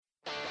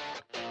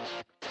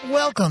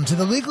Welcome to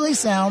the Legally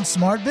Sound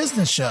Smart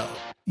Business Show,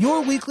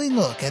 your weekly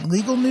look at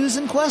legal news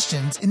and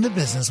questions in the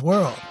business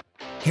world.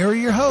 Here are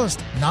your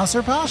hosts,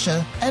 Nasser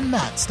Pasha and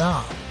Matt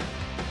Staub.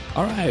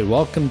 All right,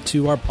 welcome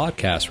to our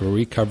podcast where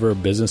we cover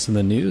business in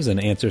the news and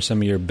answer some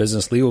of your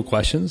business legal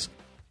questions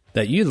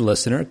that you, the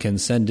listener, can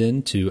send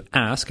in to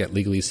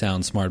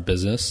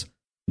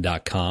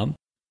ask@legallysoundsmartbusiness.com.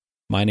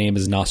 My name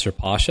is Nasser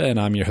Pasha, and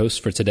I'm your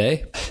host for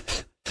today.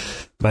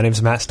 My name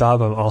is Matt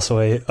Staub. I'm also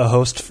a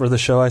host for the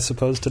show, I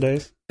suppose,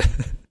 today.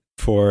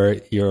 For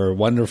your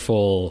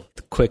wonderful,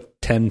 quick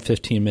 10,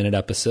 15-minute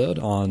episode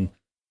on...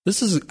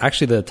 This is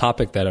actually the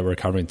topic that we're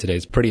covering today.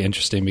 It's pretty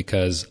interesting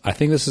because I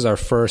think this is our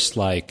first,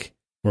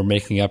 we're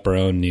making up our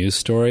own news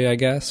story, I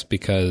guess,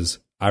 because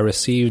I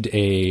received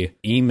a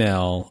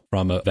email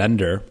from a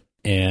vendor,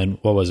 and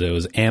what was it? It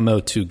was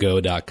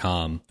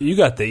ammo2go.com. You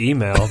got the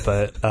email,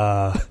 but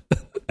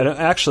and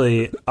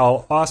actually,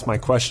 I'll ask my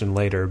question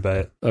later,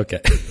 but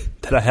okay,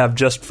 that I have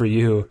just for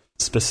you,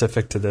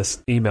 specific to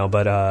this email.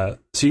 But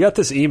so you got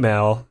this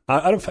email.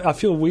 I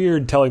feel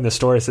weird telling the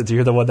story since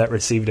you're the one that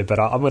received it, but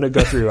I'm going to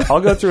go through.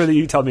 I'll go through it.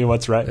 You tell me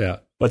what's right,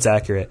 what's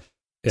accurate.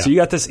 Yeah. So you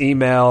got this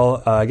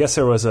email. I guess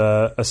there was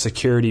a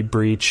security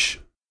breach.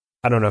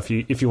 I don't know if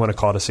you want to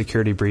call it a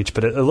security breach,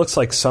 but it looks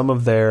like some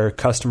of their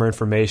customer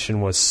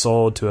information was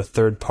sold to a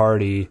third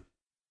party.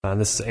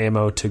 And this is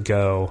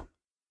Ammo2Go.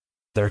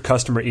 Their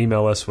customer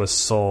email list was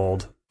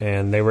sold,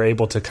 and they were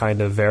able to kind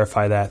of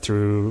verify that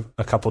through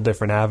a couple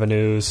different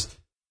avenues.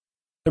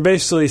 They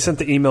basically sent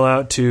the email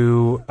out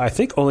to, I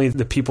think, only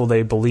the people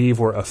they believe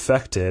were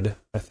affected.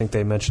 I think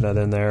they mentioned that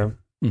in there.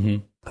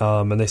 Mm-hmm.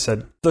 And they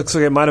said, looks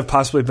like it might have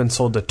possibly been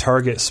sold to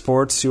Target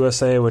Sports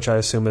USA, which I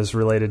assume is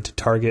related to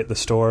Target, the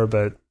store,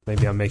 but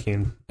maybe I'm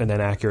making an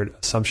inaccurate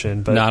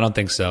assumption. But no, I don't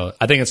think so.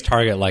 I think it's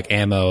Target like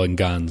ammo and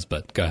guns,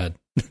 but go ahead.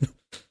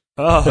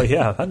 Oh,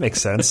 yeah, that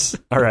makes sense.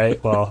 All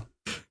right, well,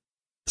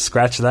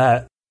 scratch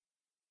that.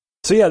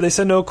 So yeah, they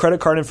said no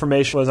credit card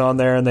information was on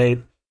there,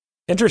 and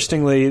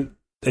interestingly,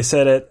 they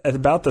said at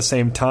about the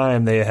same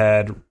time they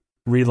had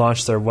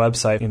relaunched their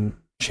website and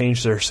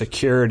changed their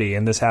security,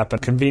 and this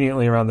happened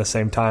conveniently around the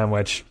same time,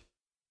 which,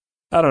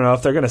 I don't know,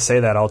 if they're going to say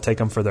that, I'll take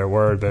them for their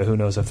word, but who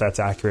knows if that's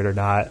accurate or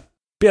not.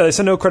 But yeah, they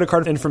said no credit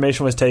card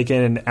information was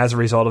taken, and as a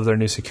result of their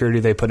new security,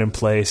 they put in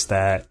place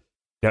that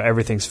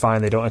everything's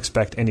fine. They don't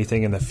expect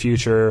anything in the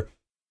future.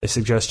 They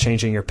suggest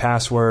changing your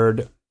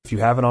password if you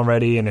haven't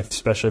already, and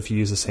especially if you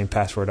use the same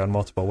password on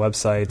multiple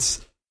websites.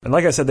 And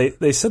like I said,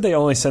 they said they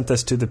only sent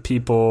this to the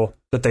people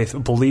that they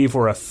believe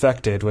were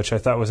affected, which I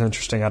thought was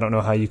interesting. I don't know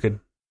how you could,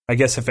 I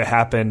guess if it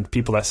happened,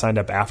 people that signed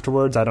up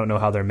afterwards, I don't know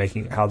how they're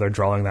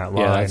drawing that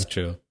line. Yeah, that's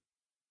true.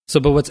 So,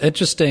 but what's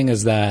interesting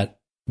is that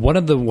one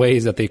of the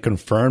ways that they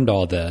confirmed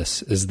all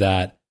this is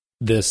that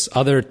this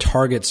other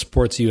Target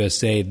Sports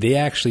USA, they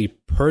actually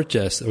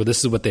purchased, or this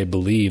is what they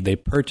believe, they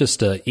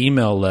purchased an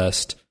email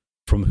list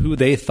from who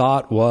they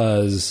thought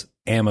was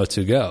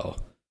Ammo2Go.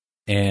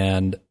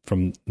 And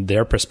from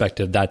their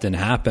perspective, that didn't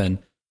happen.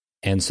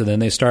 And so then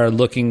they started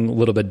looking a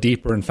little bit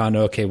deeper and found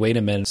out, okay, wait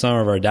a minute, some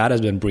of our data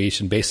has been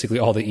breached, and basically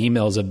all the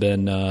emails have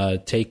been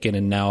taken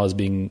and now is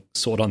being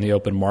sold on the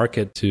open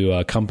market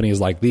to companies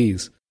like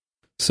these.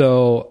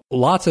 So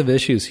lots of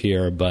issues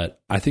here, but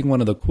I think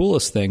one of the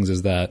coolest things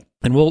is that,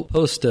 and we'll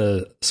post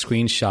a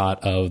screenshot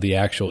of the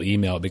actual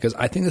email because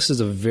I think this is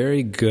a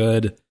very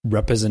good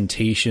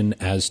representation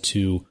as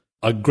to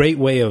a great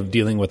way of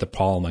dealing with a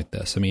problem like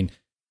this. I mean,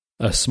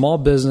 a small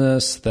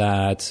business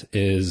that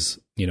is,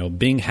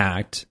 being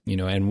hacked,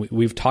 and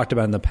we've talked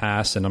about in the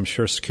past, and I'm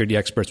sure security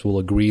experts will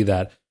agree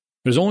that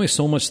there's only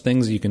so much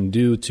things you can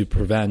do to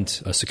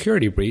prevent a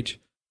security breach.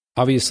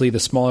 Obviously,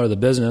 the smaller the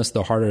business,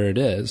 the harder it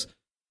is.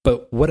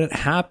 But when it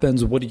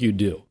happens, what do you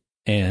do?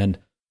 And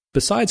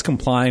besides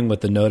complying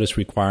with the notice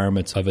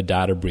requirements of a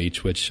data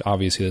breach, which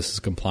obviously this is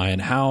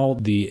compliant, how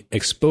the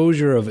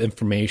exposure of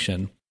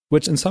information,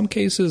 which in some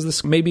cases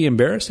this may be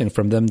embarrassing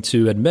from them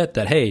to admit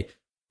that, hey,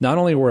 not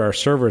only were our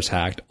servers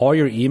hacked, all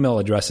your email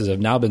addresses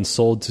have now been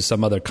sold to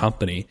some other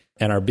company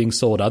and are being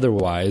sold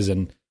otherwise,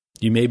 and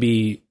you may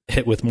be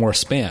hit with more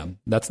spam.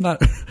 That's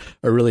not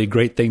a really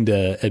great thing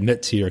to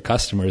admit to your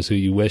customers who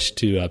you wish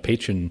to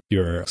patron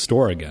your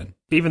store again.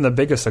 Even the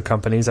biggest of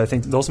companies, I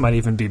think those might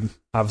even be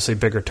obviously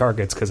bigger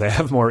targets because they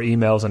have more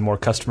emails and more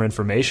customer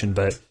information.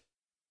 But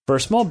for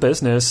a small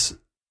business,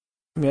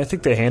 I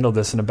think they handled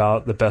this in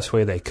about the best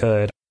way they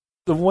could.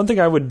 The one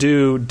thing I would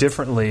do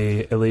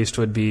differently, at least,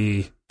 would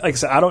be, like I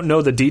said, I don't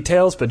know the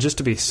details, but just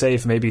to be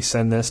safe, maybe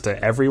send this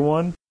to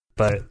everyone.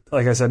 But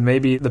like I said,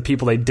 maybe the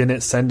people they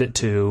didn't send it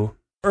to,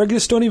 or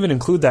just don't even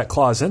include that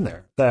clause in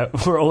there,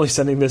 that we're only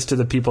sending this to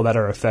the people that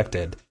are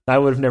affected. I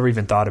would have never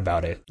even thought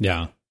about it.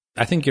 Yeah.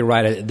 I think you're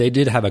right. They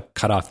did have a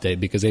cutoff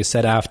date because they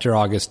said after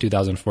August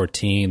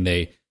 2014,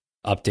 they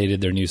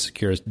updated their new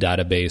secure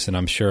database. And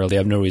I'm sure they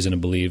have no reason to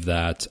believe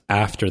that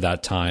after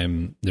that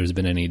time, there's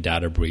been any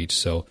data breach.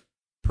 So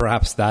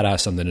perhaps that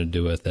has something to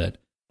do with it.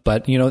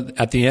 But,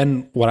 at the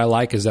end, what I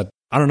like is that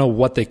I don't know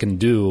what they can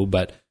do,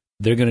 but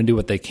they're going to do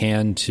what they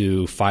can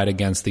to fight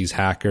against these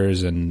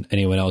hackers and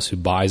anyone else who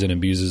buys and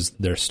abuses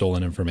their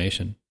stolen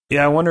information.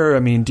 Yeah, I wonder,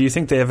 do you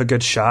think they have a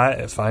good shot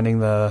at finding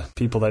the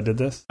people that did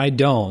this? I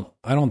don't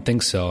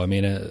think so.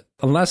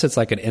 Unless it's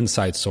like an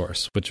inside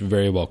source, which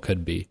very well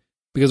could be.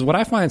 Because what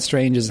I find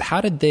strange is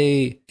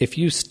if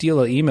you steal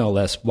an email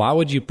list, why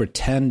would you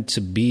pretend to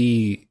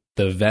be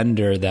the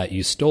vendor that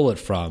you stole it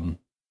from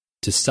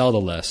to sell the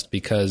list?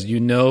 Because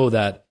you know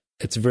that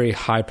it's a very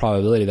high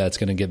probability that it's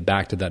going to get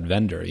back to that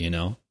vendor,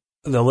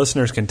 The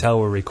listeners can tell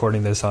we're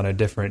recording this on a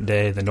different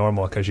day than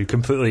normal because you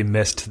completely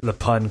missed the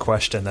pun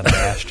question that I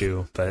asked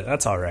you, but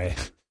that's all right.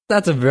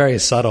 That's a very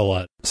subtle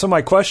one. So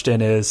my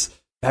question is,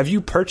 have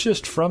you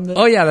purchased from this?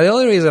 Oh, yeah. The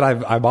only reason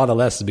I bought a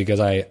list is because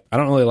I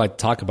don't really like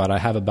to talk about it. I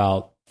have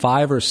about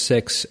 5 or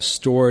 6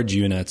 storage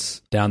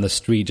units down the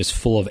street just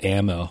full of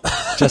ammo,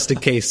 just in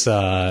case,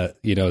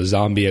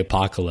 zombie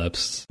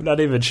apocalypse. I'm not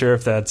even sure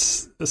if that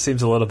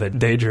seems a little bit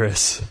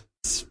dangerous,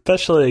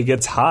 especially it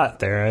gets hot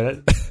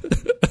there.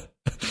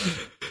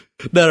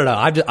 No.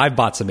 I've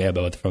bought some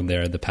ammo from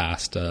there in the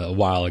past, a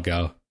while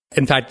ago.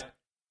 In fact,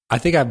 I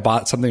think I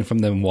bought something from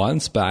them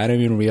once, but I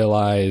didn't even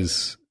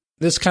realize.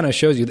 This kind of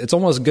shows you it's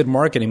almost good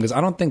marketing because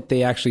I don't think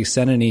they actually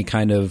send any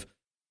kind of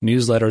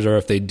newsletters, or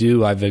if they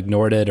do, I've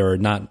ignored it or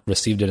not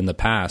received it in the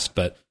past.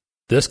 But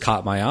this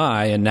caught my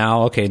eye, and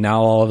now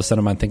all of a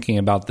sudden I'm thinking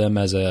about them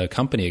as a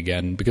company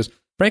again because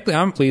frankly,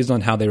 I'm pleased on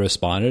how they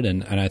responded,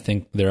 and I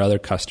think their other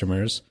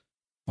customers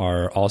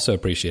are also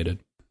appreciated.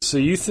 So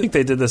you think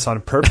they did this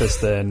on purpose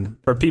then,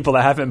 for people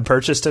that haven't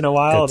purchased in a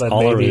while, it's that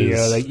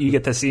maybe you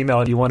get this email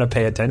and you want to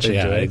pay attention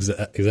to it?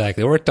 Yeah,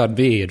 exactly. It worked on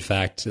me, in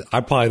fact.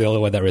 I'm probably the only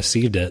one that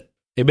received it.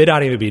 It may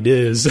not even be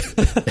news.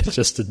 It's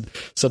just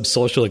some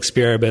social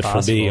experiment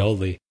for me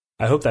only.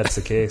 I hope that's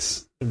the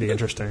case. It'd be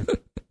interesting.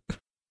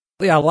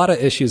 Yeah, a lot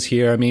of issues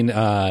here.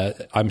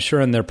 I'm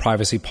sure in their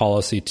privacy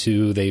policy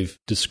too, they've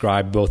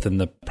described both in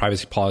the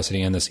privacy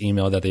policy and this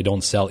email that they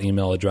don't sell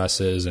email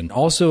addresses. And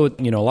also,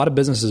 a lot of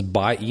businesses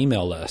buy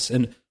email lists.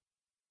 And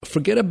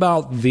forget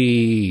about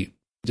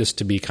just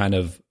to be kind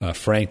of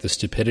frank, the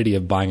stupidity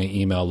of buying an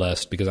email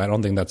list, because I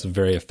don't think that's a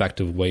very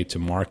effective way to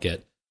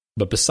market.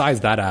 But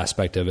besides that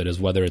aspect of it is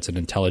whether it's an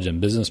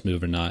intelligent business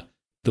move or not.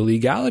 The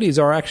legalities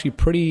are actually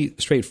pretty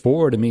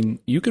straightforward.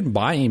 You can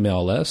buy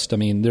email list.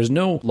 There's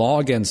no law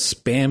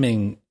against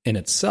spamming in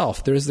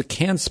itself. There's the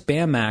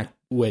CAN-SPAM Act,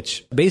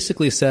 which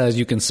basically says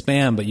you can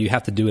spam, but you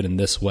have to do it in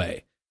this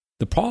way.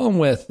 The problem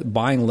with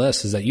buying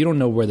lists is that you don't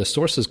know where the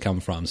sources come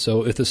from.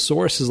 So if the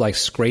source is like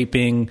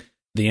scraping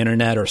the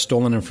internet or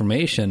stolen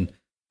information,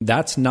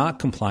 that's not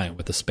compliant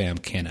with the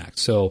Spam CAN Act.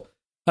 So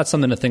that's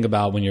something to think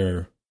about when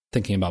you're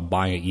thinking about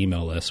buying an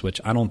email list,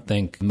 which I don't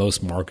think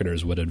most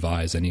marketers would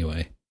advise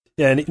anyway.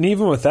 Yeah, and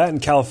even with that, in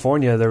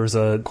California, there was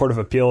a Court of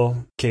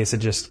Appeal case that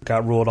just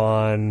got ruled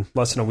on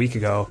less than a week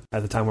ago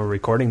at the time we're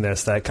recording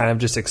this that kind of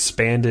just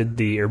expanded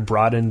or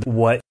broadened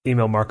what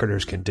email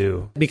marketers can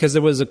do. Because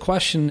there was a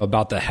question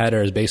about the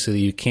headers.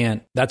 Basically,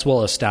 that's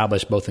well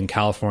established both in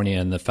California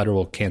and the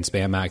federal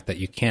CAN-SPAM Act that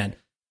you can't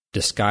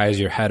disguise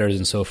your headers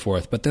and so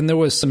forth. But then there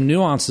was some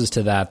nuances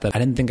to that I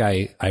didn't think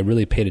I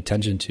really paid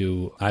attention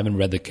to. I haven't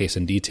read the case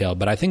in detail,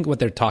 but I think what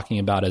they're talking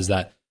about is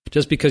that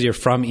just because your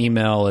from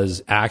email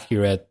is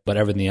accurate, but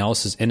everything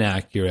else is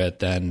inaccurate,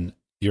 then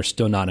you're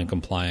still not in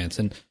compliance.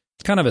 And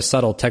it's kind of a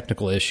subtle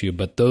technical issue,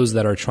 but those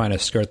that are trying to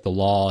skirt the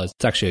law,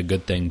 it's actually a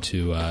good thing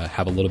to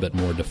have a little bit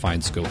more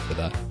defined scope for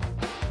that.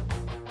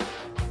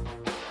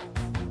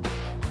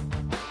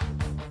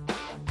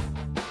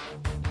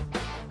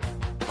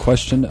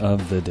 Question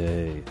of the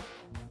day.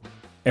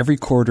 Every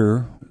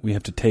quarter, we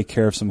have to take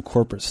care of some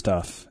corporate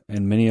stuff,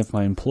 and many of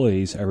my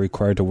employees are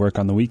required to work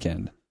on the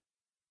weekend.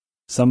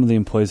 Some of the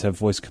employees have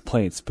voiced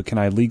complaints, but can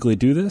I legally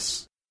do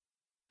this?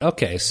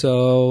 Okay,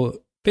 so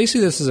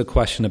basically this is a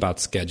question about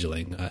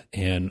scheduling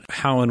and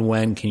how and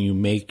when can you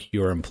make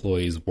your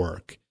employees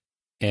work.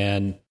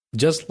 And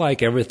just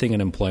like everything in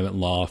employment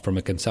law, from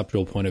a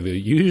conceptual point of view,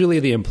 usually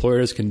the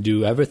employers can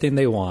do everything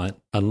they want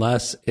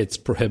unless it's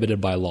prohibited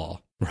by law,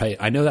 right?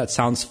 I know that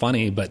sounds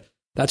funny, but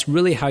that's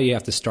really how you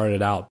have to start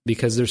it out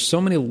because there's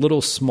so many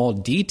little small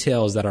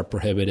details that are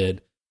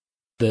prohibited.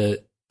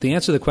 The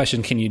answer to the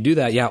question, can you do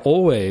that? Yeah,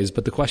 always.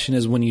 But the question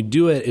is, when you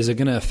do it, is it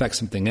going to affect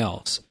something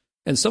else?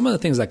 And some of the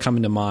things that come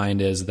into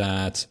mind is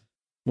that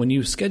when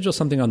you schedule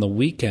something on the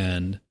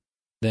weekend,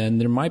 then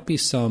there might be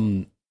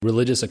some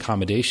religious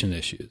accommodation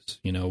issues.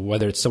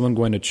 Whether it's someone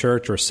going to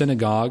church or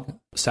synagogue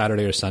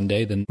Saturday or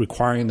Sunday, then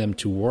requiring them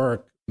to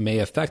work may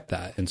affect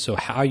that. And so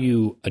how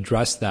you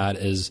address that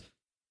is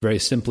very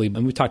simply,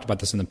 and we've talked about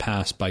this in the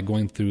past, by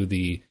going through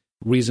the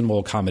reasonable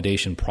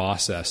accommodation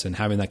process and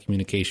having that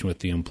communication with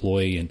the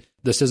employee. And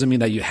this doesn't mean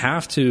that you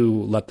have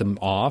to let them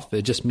off.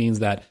 It just means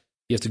that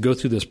you have to go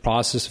through this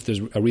process if there's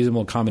a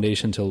reasonable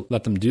accommodation to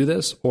let them do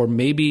this, or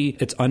maybe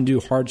it's undue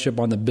hardship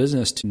on the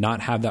business to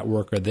not have that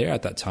worker there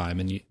at that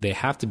time, and they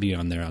have to be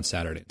on there on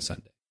Saturday and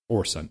Sunday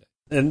or Sunday.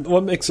 And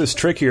what makes this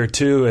trickier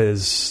too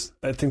is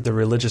I think the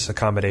religious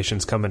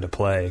accommodations come into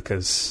play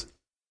because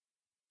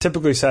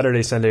typically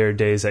Saturday, Sunday are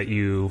days that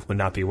you would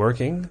not be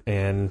working,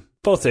 and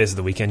both days of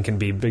the weekend can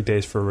be big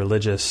days for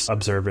religious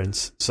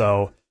observance.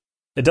 So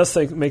it does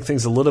make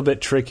things a little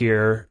bit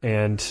trickier.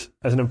 And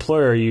as an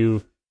employer,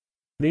 you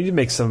need to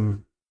make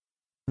some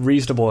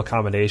reasonable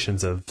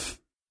accommodations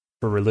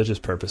for religious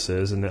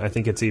purposes. And I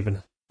think it's even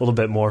a little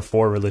bit more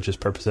for religious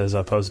purposes as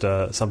opposed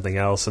to something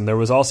else. And there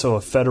was also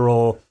a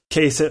federal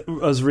case that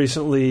was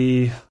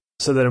recently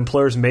so that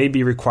employers may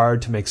be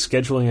required to make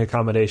scheduling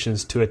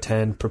accommodations to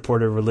attend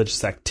purported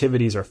religious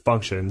activities or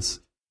functions,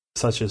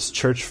 such as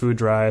church food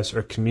drives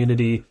or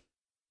community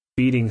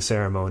feeding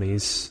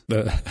ceremonies.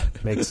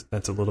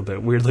 That's a little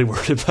bit weirdly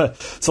worded, but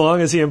so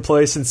long as the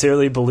employee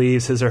sincerely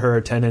believes his or her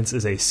attendance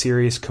is a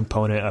serious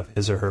component of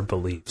his or her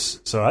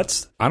beliefs. So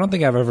I don't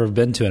think I've ever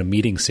been to a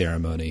meeting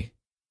ceremony,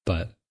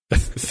 but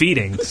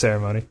feeding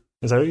ceremony.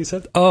 Is that what you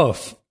said? Oh,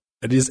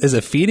 is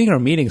it feeding or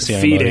meeting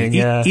ceremony? Feeding,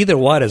 yeah. Either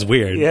one is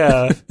weird.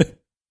 Yeah.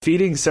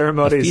 Feeding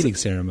ceremonies. Feeding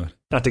ceremony.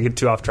 Not to get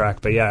too off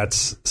track, but yeah,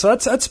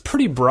 that's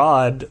pretty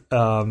broad.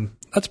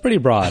 That's pretty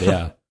broad,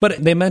 yeah.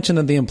 But they mentioned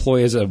that the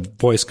employees have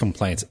voiced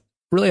complaints.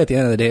 Really, at the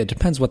end of the day, it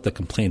depends what the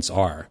complaints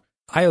are.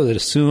 I would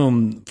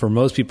assume for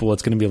most people,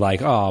 it's going to be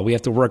like, oh, we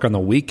have to work on the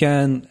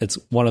weekend. It's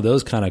one of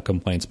those kind of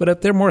complaints. But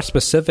if they're more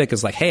specific,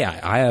 it's like, hey,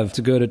 I have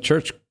to go to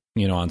church,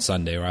 on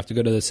Sunday, or I have to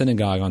go to the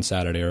synagogue on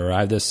Saturday, or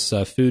I have this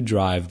food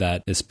drive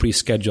that is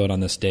pre-scheduled on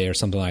this day or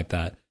something like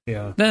that.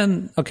 Yeah.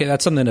 Then, okay,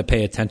 that's something to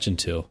pay attention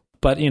to.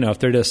 But, if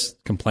they're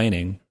just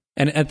complaining.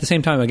 And at the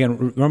same time, again,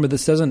 remember,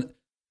 this doesn't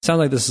sound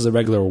like this is a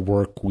regular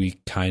work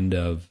week kind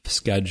of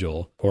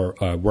schedule or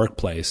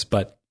workplace.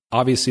 But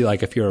obviously,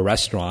 like if you're a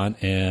restaurant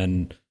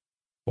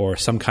or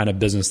some kind of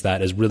business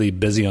that is really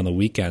busy on the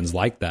weekends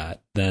like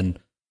that, then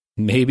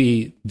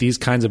maybe these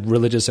kinds of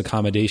religious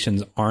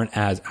accommodations aren't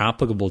as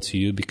applicable to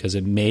you because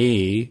it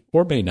may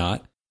or may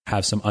not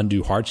have some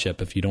undue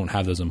hardship if you don't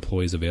have those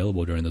employees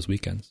available during those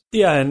weekends.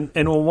 Yeah, and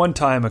a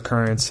one-time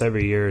occurrence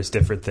every year is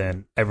different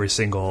than every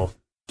single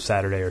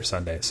Saturday or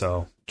Sunday.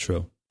 So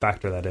true.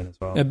 Factor that in as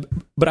well.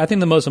 But I think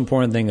the most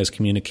important thing is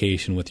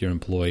communication with your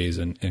employees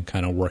and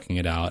kind of working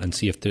it out and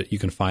see if you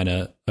can find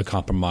a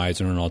compromise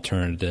or an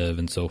alternative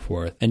and so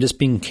forth. And just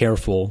being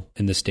careful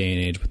in this day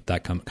and age with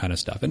that kind of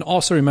stuff. And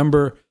also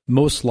remember,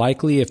 most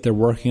likely if they're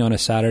working on a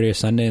Saturday or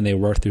Sunday and they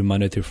work through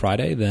Monday through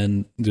Friday,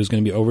 then there's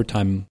going to be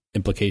overtime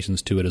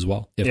implications to it as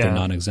well if they're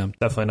non-exempt.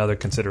 Definitely another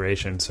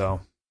consideration.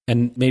 So,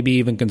 and maybe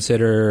even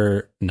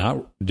consider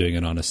not doing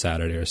it on a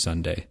Saturday or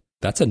Sunday.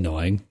 That's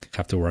annoying.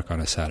 Have to work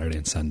on a Saturday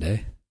and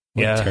Sunday.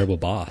 What a terrible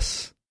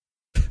boss.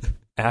 It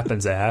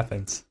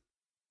happens.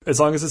 As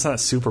long as it's not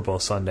Super Bowl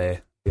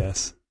Sunday,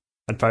 yes.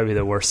 That'd probably be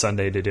the worst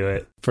Sunday to do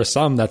it. For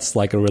some, that's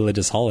like a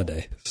religious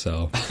holiday.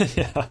 So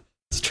yeah,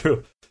 it's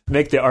true.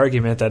 Make the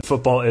argument that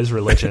football is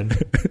religion.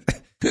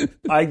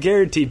 I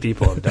guarantee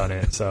people have done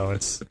it. So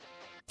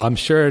I'm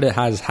sure it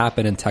has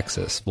happened in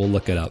Texas. We'll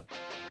look it up.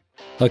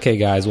 Okay,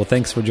 guys. Well,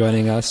 thanks for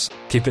joining us.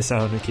 Keep it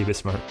sound and keep it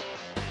smart.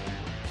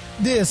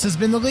 This has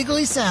been the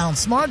Legally Sound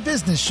Smart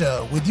Business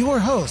Show with your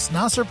hosts,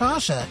 Nasser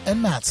Pasha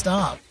and Matt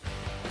Staub.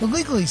 The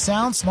Legally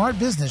Sound Smart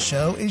Business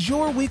Show is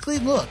your weekly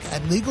look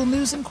at legal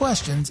news and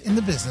questions in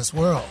the business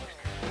world.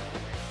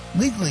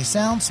 Legally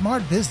Sound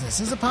Smart Business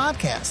is a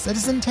podcast that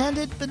is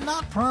intended but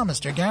not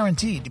promised or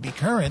guaranteed to be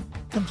current,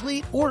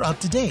 complete, or up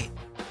to date,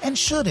 and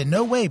should in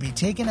no way be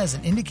taken as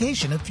an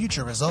indication of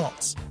future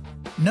results.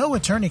 No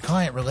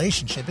attorney-client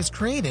relationship is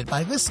created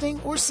by listening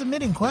or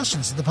submitting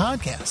questions to the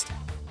podcast.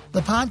 The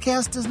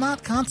podcast does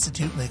not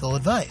constitute legal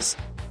advice,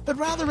 but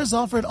rather is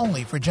offered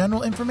only for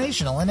general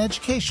informational and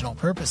educational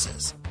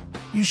purposes.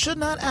 You should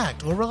not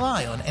act or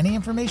rely on any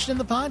information in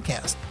the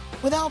podcast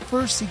without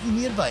first seeking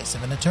the advice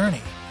of an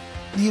attorney.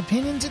 The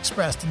opinions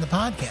expressed in the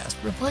podcast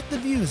reflect the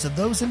views of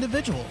those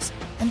individuals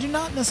and do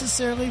not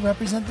necessarily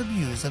represent the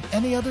views of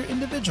any other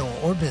individual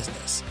or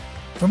business.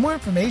 For more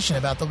information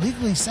about the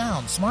Legally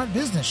Sound Smart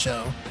Business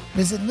Show,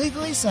 visit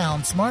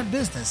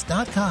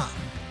LegallySoundSmartBusiness.com.